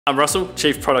I'm Russell,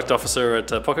 Chief Product Officer at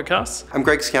Pocketcast. I'm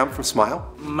Greg Scamp from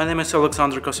Smile. My name is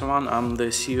Alexander Kosovan. I'm the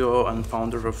CEO and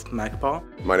founder of Macpaw.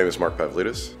 My name is Mark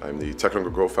Pavlidis. I'm the technical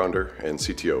co-founder and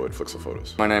CTO at Flixel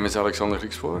Photos. My name is Alexander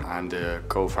Griekspoor. I'm the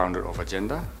co-founder of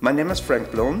Agenda. My name is Frank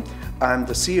Blom. I'm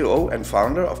the CEO and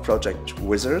founder of Project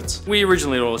Wizards. We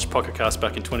originally launched Pocketcast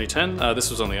back in 2010. This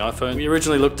was on the iPhone. We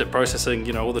originally looked at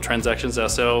processing, all the transactions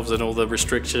ourselves and all the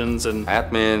restrictions and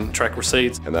admin, track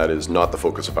receipts. And that is not the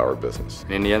focus of our business.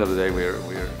 In the end of the day, we're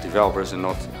developers and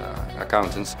not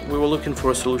accountants. We were looking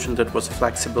for a solution that was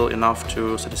flexible enough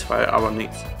to satisfy our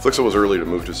needs. Flixel was early to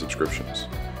move to subscriptions,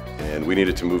 and we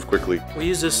needed to move quickly. We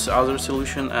used this other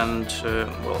solution and,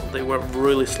 they were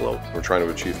really slow. We're trying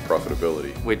to achieve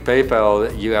profitability. With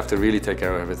PayPal, you have to really take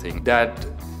care of everything. That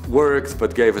worked,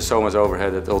 but gave us so much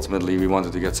overhead that ultimately we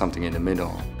wanted to get something in the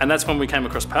middle. And that's when we came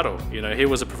across Paddle. Here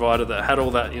was a provider that had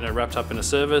all that, wrapped up in a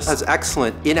service. Has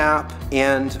excellent in-app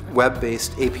and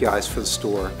web-based APIs for the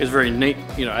store. It was a very neat,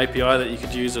 API that you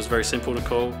could use. It was very simple to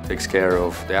call. It takes care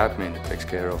of the admin, it takes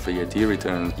care of VAT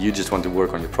returns. You just want to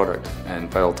work on your product,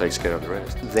 and Paddle takes care of the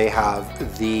rest. They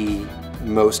have the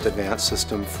most advanced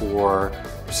system for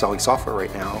selling software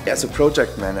right now. As a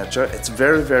project manager, it's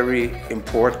very, very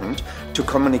important to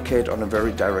communicate on a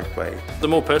very direct way. The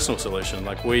more personal solution,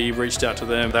 we reached out to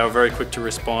them, they were very quick to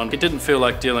respond. It didn't feel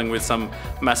like dealing with some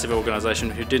massive organization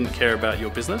who didn't care about your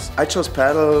business. I chose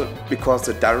Paddle because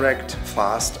the direct,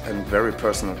 fast and very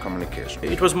personal communication.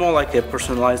 It was more like a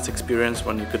personalized experience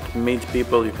when you could meet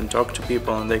people, you can talk to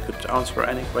people and they could answer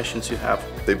any questions you have.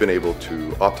 They've been able to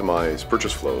optimize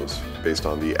purchase flows based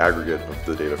on the aggregate of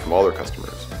the data from all their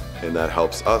customers, and that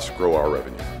helps us grow our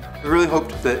revenue. We really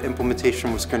hoped the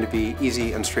implementation was going to be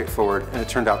easy and straightforward, and it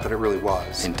turned out that it really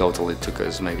was. In total, it took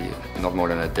us maybe not more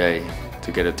than a day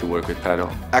to get it to work with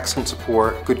Paddle. Excellent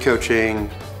support, good coaching,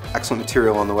 excellent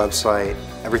material on the website,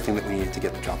 everything that we needed to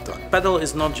get the job done. Paddle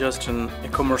is not just an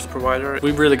e-commerce provider.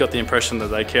 We really got the impression that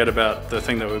they cared about the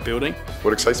thing that we're building.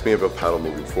 What excites me about Paddle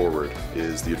moving forward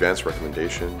is the advanced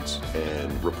recommendations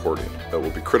and reporting that will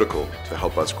be critical to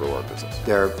help us grow our business.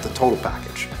 They're the total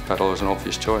package. Paddle is an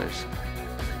obvious choice.